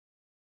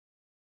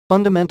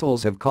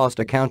Fundamentals of Cost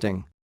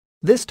Accounting.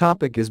 This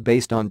topic is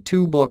based on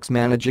 2 books: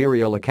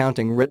 Managerial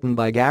Accounting written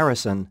by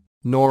Garrison,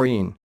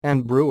 Noreen,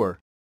 and Brewer.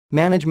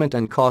 Management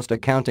and Cost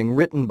Accounting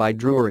written by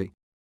Drury.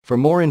 For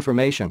more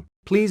information,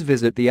 please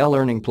visit the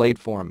e-learning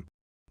platform.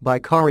 By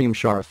Karim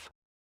Sharf.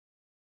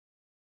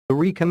 The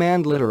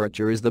recommend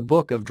literature is the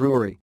book of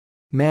Drury.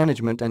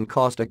 Management and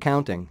Cost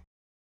Accounting.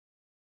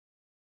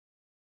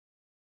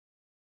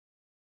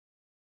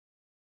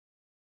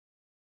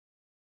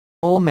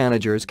 All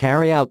managers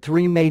carry out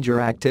 3 major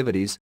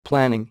activities: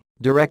 planning,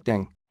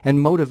 directing, and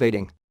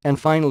motivating, and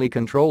finally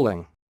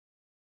controlling.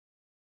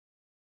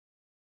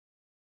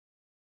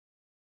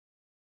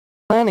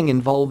 Planning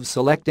involves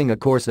selecting a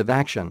course of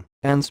action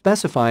and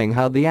specifying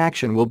how the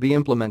action will be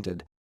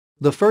implemented.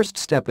 The first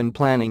step in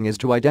planning is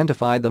to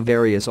identify the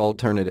various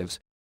alternatives.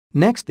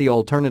 Next, the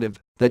alternative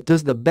that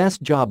does the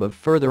best job of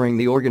furthering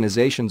the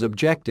organization's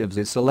objectives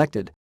is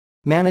selected.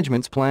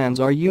 Management's plans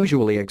are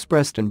usually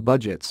expressed in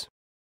budgets.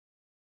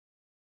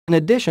 In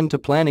addition to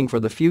planning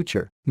for the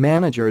future,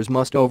 managers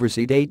must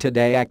oversee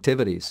day-to-day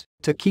activities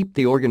to keep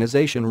the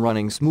organization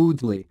running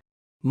smoothly.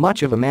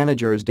 Much of a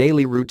manager's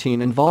daily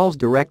routine involves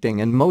directing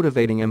and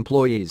motivating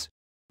employees.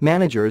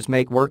 Managers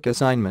make work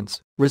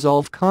assignments,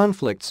 resolve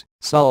conflicts,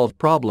 solve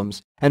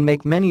problems, and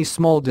make many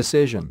small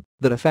decisions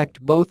that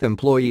affect both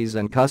employees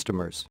and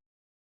customers.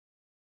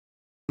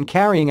 In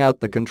carrying out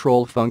the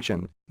control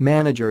function,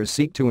 managers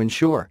seek to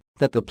ensure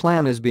that the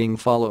plan is being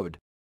followed.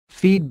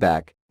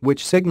 Feedback,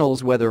 which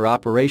signals whether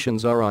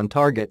operations are on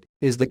target,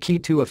 is the key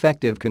to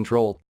effective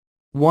control.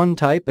 One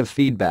type of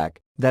feedback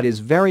that is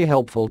very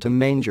helpful to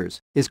managers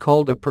is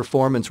called a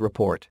performance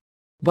report.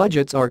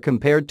 Budgets are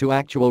compared to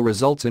actual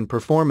results in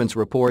performance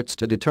reports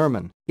to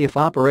determine if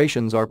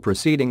operations are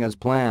proceeding as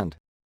planned.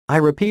 I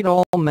repeat,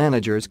 all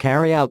managers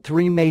carry out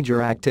 3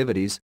 major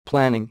activities: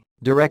 planning,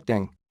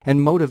 directing,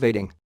 and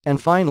motivating,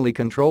 and finally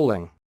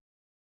controlling.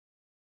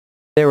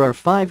 There are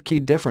 5 key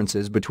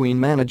differences between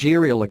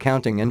managerial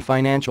accounting and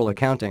financial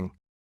accounting.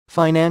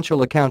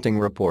 Financial accounting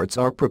reports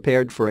are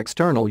prepared for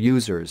external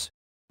users.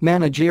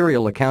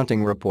 Managerial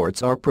accounting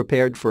reports are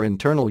prepared for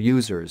internal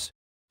users.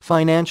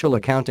 Financial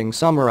accounting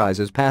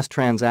summarizes past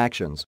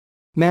transactions.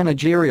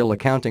 Managerial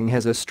accounting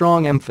has a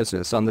strong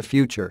emphasis on the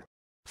future.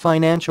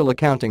 Financial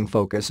accounting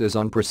focuses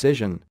on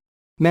precision.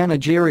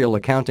 Managerial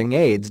accounting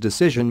aids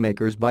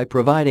decision-makers by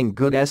providing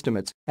good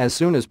estimates as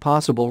soon as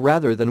possible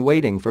rather than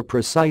waiting for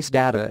precise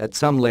data at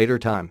some later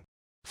time.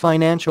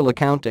 Financial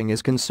accounting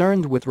is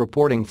concerned with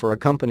reporting for a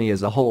company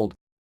as a whole.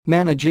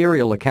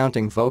 Managerial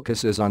accounting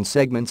focuses on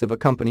segments of a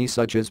company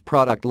such as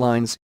product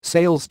lines,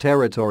 sales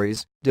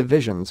territories,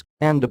 divisions,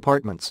 and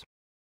departments.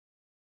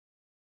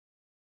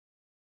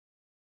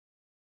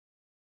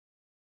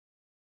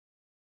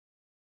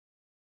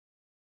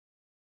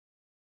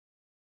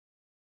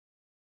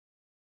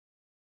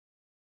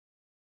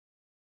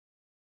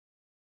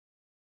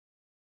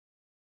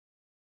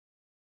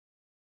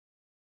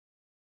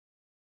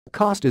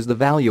 Cost is the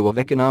value of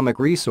economic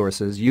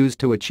resources used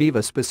to achieve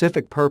a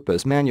specific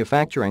purpose.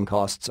 Manufacturing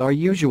costs are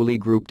usually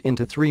grouped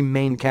into 3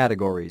 main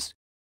categories: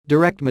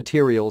 direct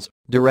materials,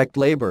 direct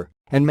labor,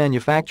 and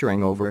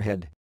manufacturing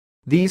overhead.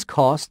 These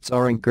costs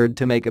are incurred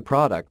to make a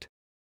product.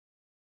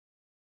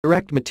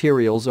 Direct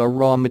materials are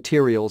raw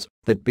materials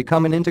that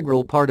become an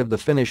integral part of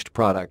the finished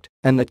product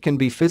and that can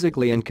be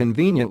physically and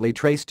conveniently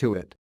traced to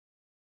it.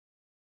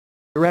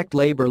 Direct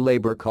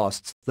labor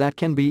costs that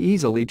can be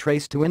easily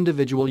traced to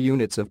individual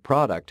units of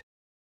product.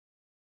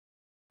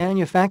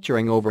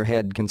 Manufacturing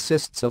overhead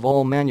consists of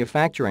all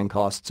manufacturing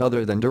costs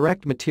other than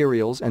direct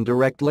materials and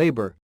direct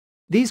labor.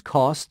 These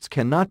costs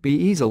cannot be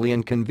easily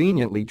and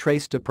conveniently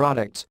traced to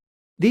products.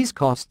 These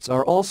costs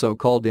are also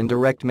called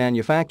indirect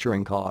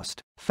manufacturing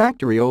cost,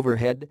 factory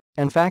overhead,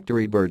 and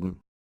factory burden.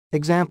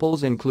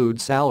 Examples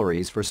include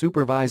salaries for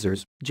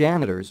supervisors,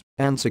 janitors,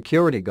 and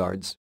security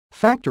guards,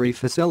 factory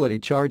facility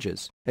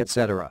charges,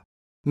 etc.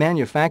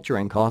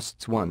 Manufacturing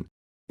costs. 1.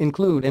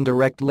 Include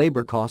indirect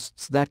labor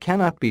costs that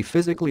cannot be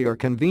physically or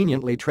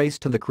conveniently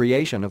traced to the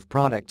creation of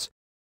products.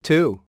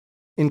 2.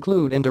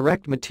 Include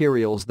indirect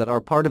materials that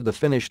are part of the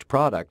finished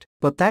product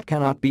but that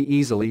cannot be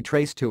easily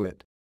traced to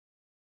it.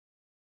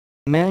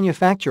 A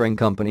manufacturing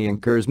company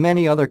incurs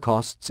many other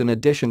costs in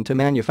addition to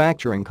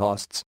manufacturing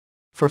costs.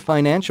 For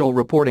financial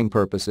reporting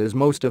purposes,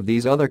 most of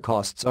these other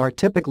costs are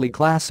typically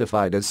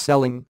classified as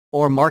selling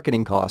or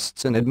marketing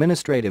costs and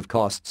administrative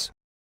costs.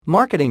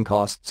 Marketing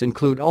costs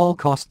include all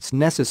costs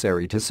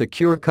necessary to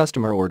secure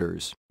customer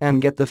orders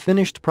and get the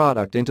finished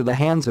product into the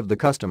hands of the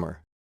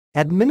customer.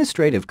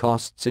 Administrative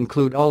costs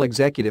include all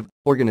executive,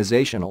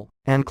 organizational,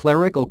 and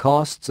clerical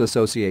costs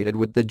associated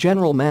with the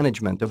general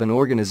management of an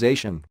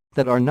organization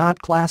that are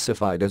not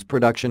classified as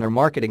production or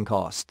marketing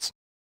costs.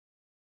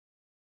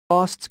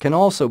 Costs can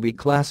also be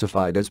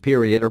classified as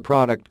period or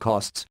product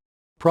costs.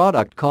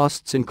 Product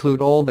costs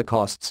include all the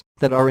costs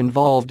that are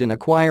involved in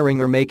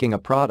acquiring or making a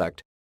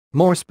product.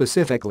 More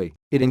specifically,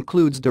 it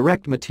includes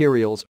direct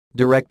materials,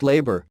 direct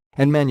labor,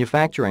 and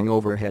manufacturing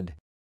overhead.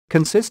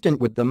 Consistent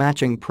with the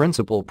matching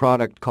principle,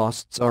 product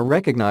costs are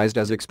recognized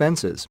as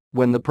expenses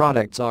when the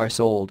products are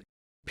sold.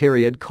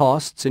 Period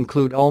costs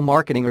include all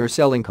marketing or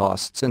selling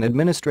costs and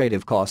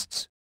administrative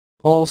costs.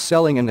 All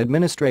selling and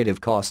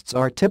administrative costs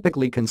are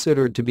typically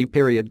considered to be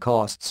period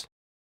costs.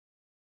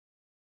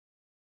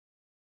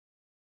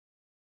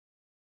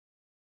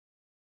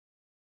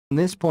 In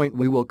this point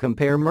we will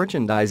compare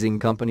merchandising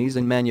companies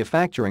and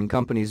manufacturing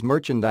companies.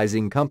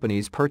 Merchandising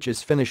companies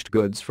purchase finished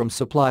goods from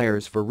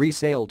suppliers for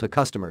resale to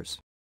customers.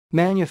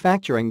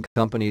 Manufacturing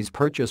companies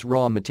purchase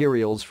raw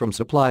materials from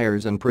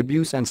suppliers and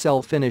produce and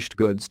sell finished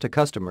goods to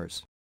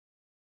customers.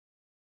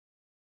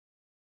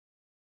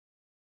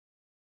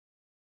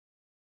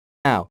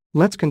 Now,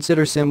 let's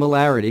consider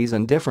similarities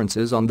and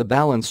differences on the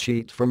balance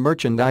sheet for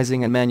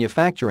merchandising and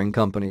manufacturing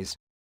companies.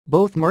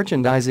 Both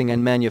merchandising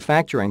and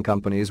manufacturing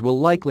companies will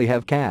likely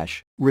have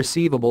cash,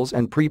 receivables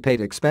and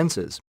prepaid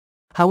expenses.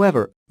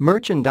 However,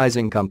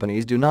 merchandising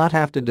companies do not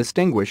have to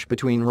distinguish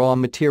between raw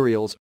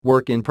materials,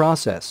 work in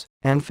process,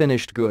 and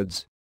finished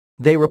goods.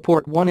 They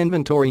report one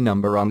inventory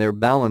number on their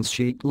balance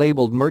sheet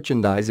labeled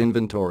merchandise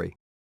inventory.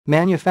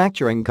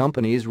 Manufacturing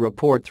companies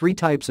report three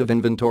types of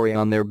inventory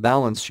on their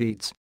balance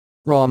sheets: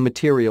 raw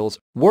materials,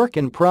 work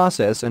in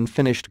process and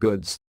finished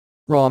goods.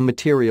 Raw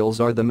materials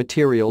are the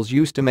materials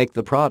used to make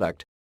the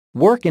product.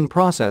 Work in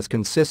process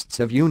consists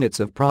of units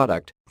of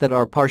product that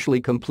are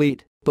partially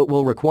complete but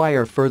will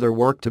require further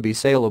work to be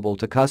saleable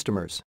to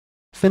customers.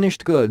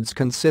 Finished goods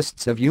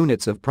consists of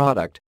units of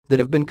product that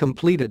have been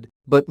completed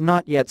but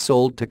not yet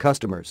sold to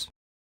customers.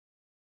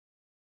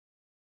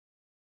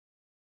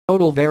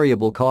 Total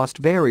variable cost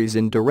varies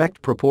in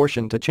direct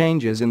proportion to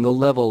changes in the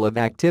level of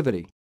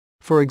activity.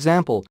 For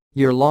example,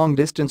 your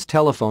long-distance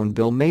telephone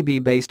bill may be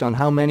based on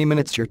how many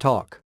minutes you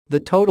talk. The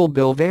total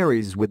bill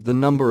varies with the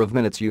number of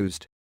minutes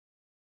used.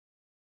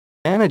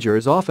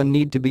 Managers often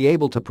need to be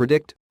able to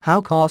predict how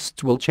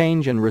costs will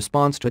change in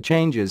response to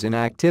changes in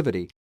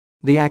activity.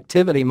 The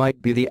activity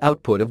might be the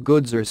output of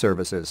goods or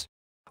services.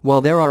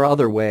 While there are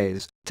other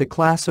ways to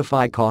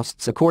classify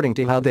costs according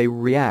to how they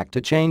react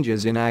to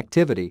changes in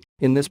activity,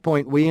 in this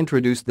point we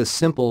introduce the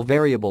simple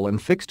variable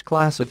and fixed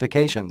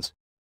classifications.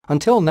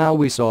 Until now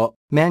we saw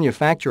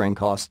manufacturing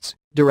costs,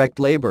 direct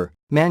labor,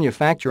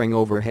 manufacturing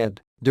overhead,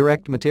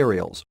 direct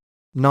materials.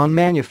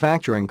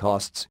 Non-manufacturing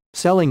costs,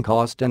 selling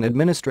cost and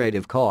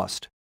administrative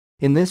cost.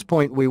 In this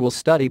point we will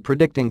study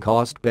predicting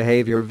cost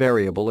behavior,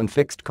 variable and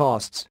fixed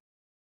costs.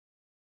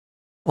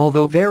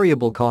 Although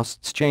variable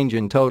costs change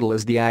in total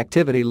as the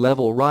activity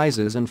level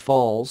rises and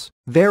falls,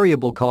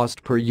 variable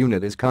cost per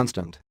unit is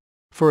constant.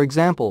 For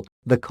example,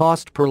 the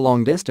cost per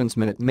long-distance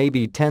minute may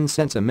be 10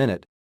 cents a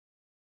minute.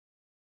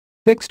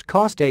 Fixed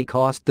cost, a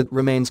cost that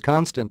remains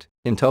constant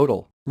in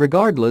total,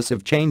 regardless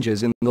of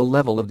changes in the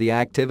level of the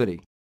activity.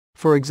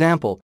 For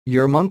example,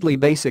 your monthly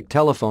basic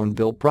telephone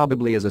bill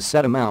probably is a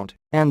set amount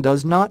and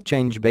does not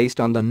change based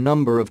on the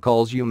number of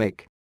calls you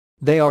make.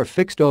 They are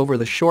fixed over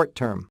the short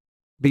term.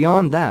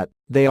 Beyond that,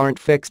 they aren't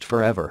fixed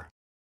forever.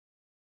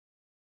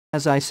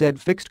 As I said,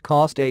 fixed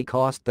cost, a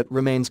cost that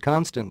remains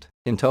constant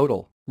in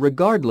total,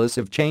 regardless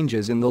of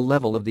changes in the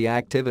level of the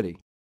activity.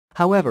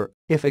 However,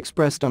 if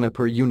expressed on a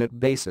per unit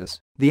basis,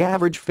 the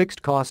average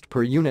fixed cost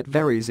per unit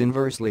varies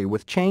inversely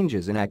with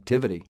changes in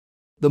activity.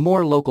 The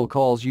more local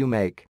calls you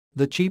make,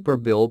 the cheaper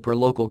bill per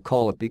local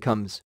call it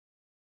becomes.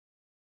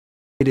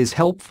 It is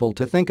helpful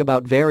to think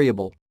about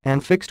variable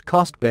and fixed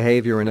cost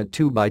behavior in a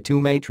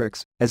 2x2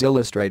 matrix, as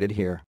illustrated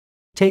here.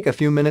 Take a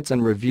few minutes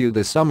and review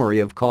the summary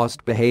of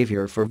cost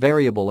behavior for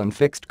variable and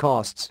fixed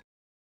costs.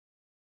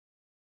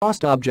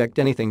 Cost object: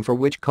 anything for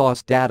which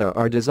cost data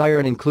are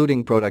desired,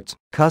 including products,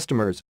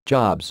 customers,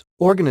 jobs,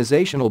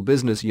 organizational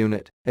business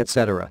unit,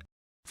 etc.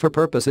 For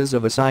purposes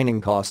of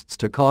assigning costs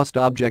to cost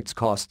objects,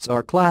 costs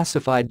are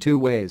classified two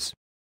ways.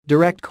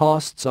 Direct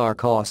costs are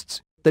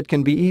costs that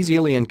can be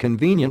easily and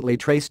conveniently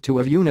traced to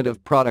a unit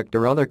of product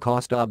or other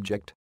cost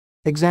object.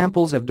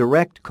 Examples of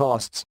direct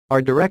costs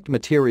are direct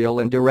material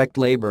and direct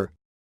labor.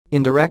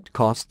 Indirect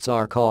costs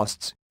are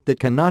costs that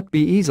cannot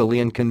be easily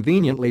and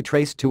conveniently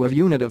traced to a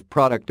unit of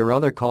product or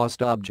other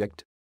cost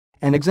object.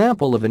 An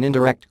example of an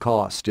indirect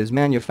cost is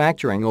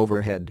manufacturing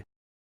overhead.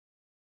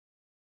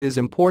 It is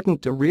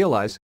important to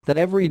realize that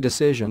every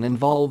decision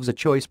involves a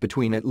choice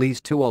between at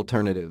least two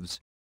alternatives.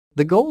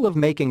 The goal of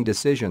making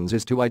decisions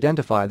is to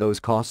identify those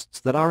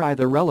costs that are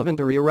either relevant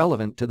or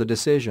irrelevant to the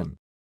decision.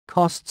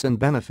 Costs and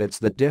benefits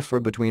that differ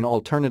between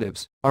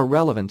alternatives are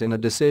relevant in a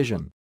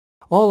decision.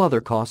 All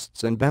other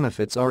costs and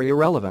benefits are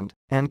irrelevant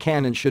and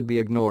can and should be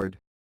ignored.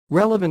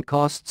 Relevant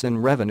costs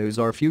and revenues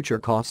are future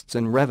costs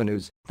and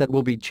revenues that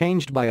will be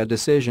changed by a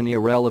decision.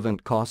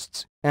 Irrelevant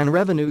costs and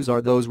revenues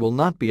are those will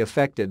not be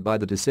affected by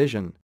the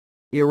decision.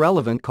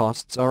 Irrelevant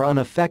costs are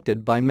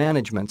unaffected by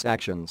management's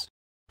actions.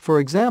 For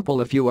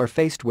example, if you are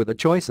faced with a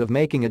choice of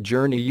making a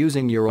journey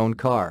using your own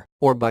car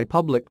or by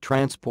public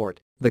transport,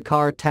 the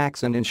car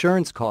tax and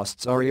insurance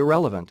costs are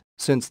irrelevant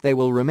since they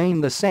will remain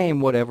the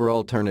same whatever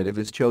alternative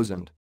is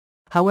chosen.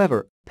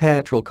 However,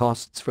 petrol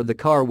costs for the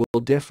car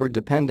will differ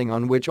depending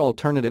on which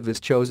alternative is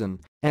chosen,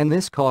 and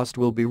this cost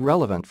will be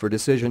relevant for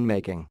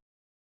decision-making.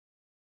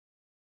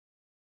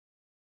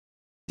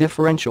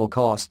 Differential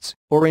costs,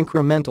 or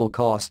incremental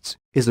costs,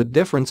 is a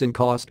difference in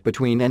cost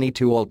between any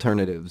two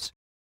alternatives.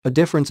 A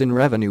difference in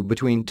revenue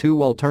between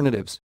two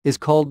alternatives is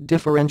called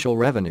differential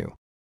revenue.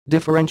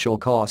 Differential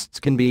costs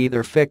can be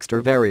either fixed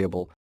or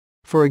variable.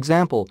 For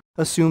example,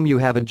 assume you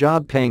have a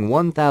job paying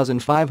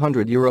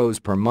 €1,500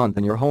 per month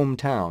in your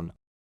hometown.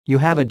 You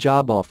have a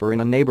job offer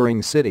in a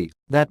neighboring city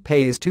that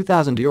pays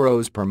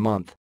 €2,000 per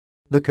month.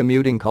 The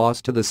commuting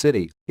cost to the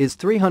city is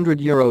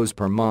 €300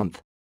 per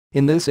month.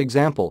 In this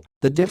example,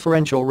 the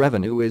differential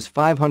revenue is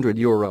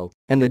 €500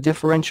 and the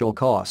differential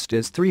cost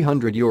is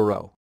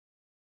 €300.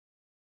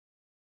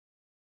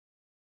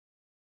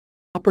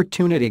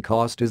 Opportunity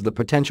cost is the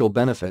potential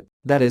benefit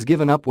that is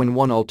given up when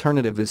one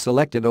alternative is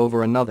selected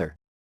over another.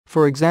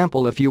 For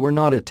example, if you were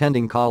not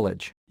attending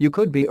college, you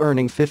could be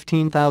earning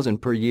 $15,000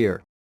 per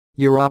year.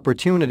 Your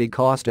opportunity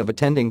cost of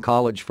attending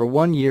college for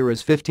 1 year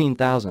is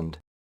 $15,000.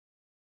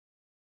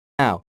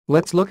 Now,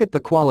 let's look at the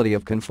quality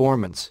of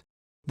conformance.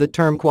 The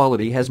term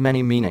quality has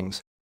many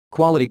meanings.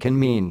 Quality can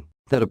mean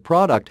that a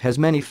product has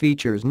many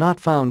features not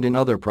found in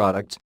other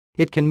products.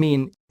 It can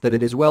mean that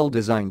it is well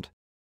designed.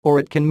 Or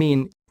it can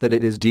mean that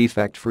it is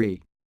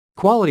defect-free.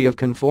 Quality of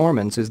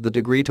conformance is the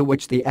degree to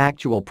which the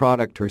actual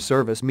product or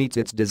service meets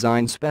its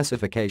design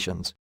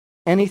specifications.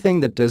 Anything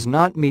that does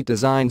not meet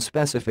design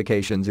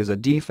specifications is a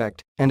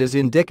defect and is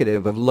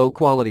indicative of low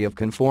quality of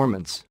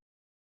conformance.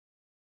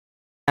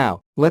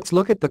 Now, let's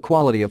look at the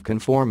quality of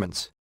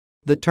conformance.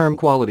 The term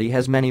quality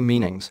has many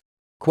meanings.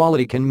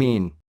 Quality can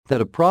mean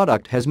that a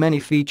product has many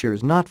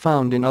features not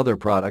found in other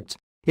products.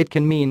 It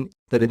can mean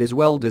that it is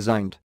well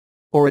designed.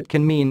 Or it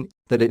can mean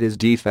that it is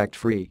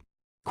defect-free.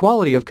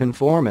 Quality of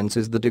conformance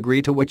is the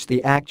degree to which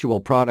the actual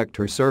product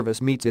or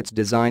service meets its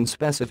design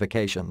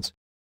specifications.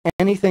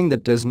 Anything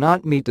that does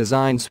not meet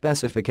design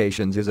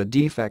specifications is a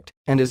defect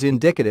and is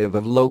indicative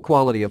of low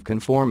quality of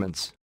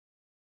conformance.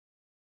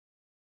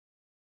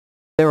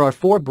 There are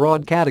 4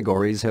 broad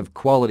categories of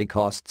quality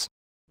costs: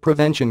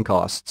 prevention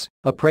costs,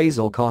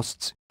 appraisal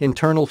costs,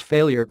 internal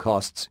failure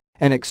costs,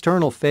 and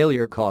external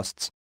failure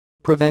costs.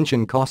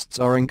 Prevention costs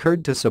are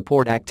incurred to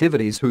support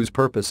activities whose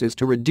purpose is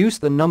to reduce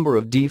the number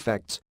of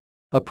defects.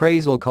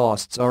 Appraisal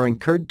costs are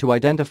incurred to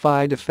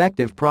identify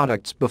defective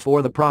products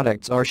before the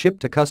products are shipped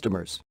to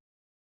customers.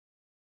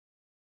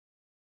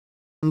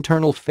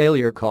 Internal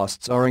failure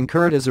costs are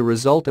incurred as a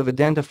result of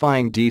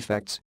identifying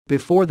defects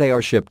before they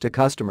are shipped to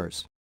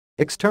customers.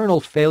 External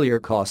failure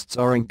costs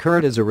are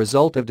incurred as a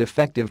result of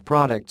defective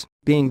products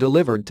being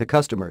delivered to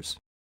customers.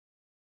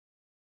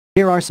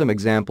 Here are some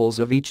examples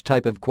of each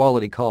type of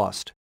quality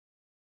cost.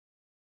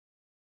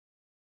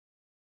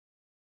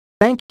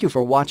 Thank you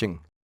for watching.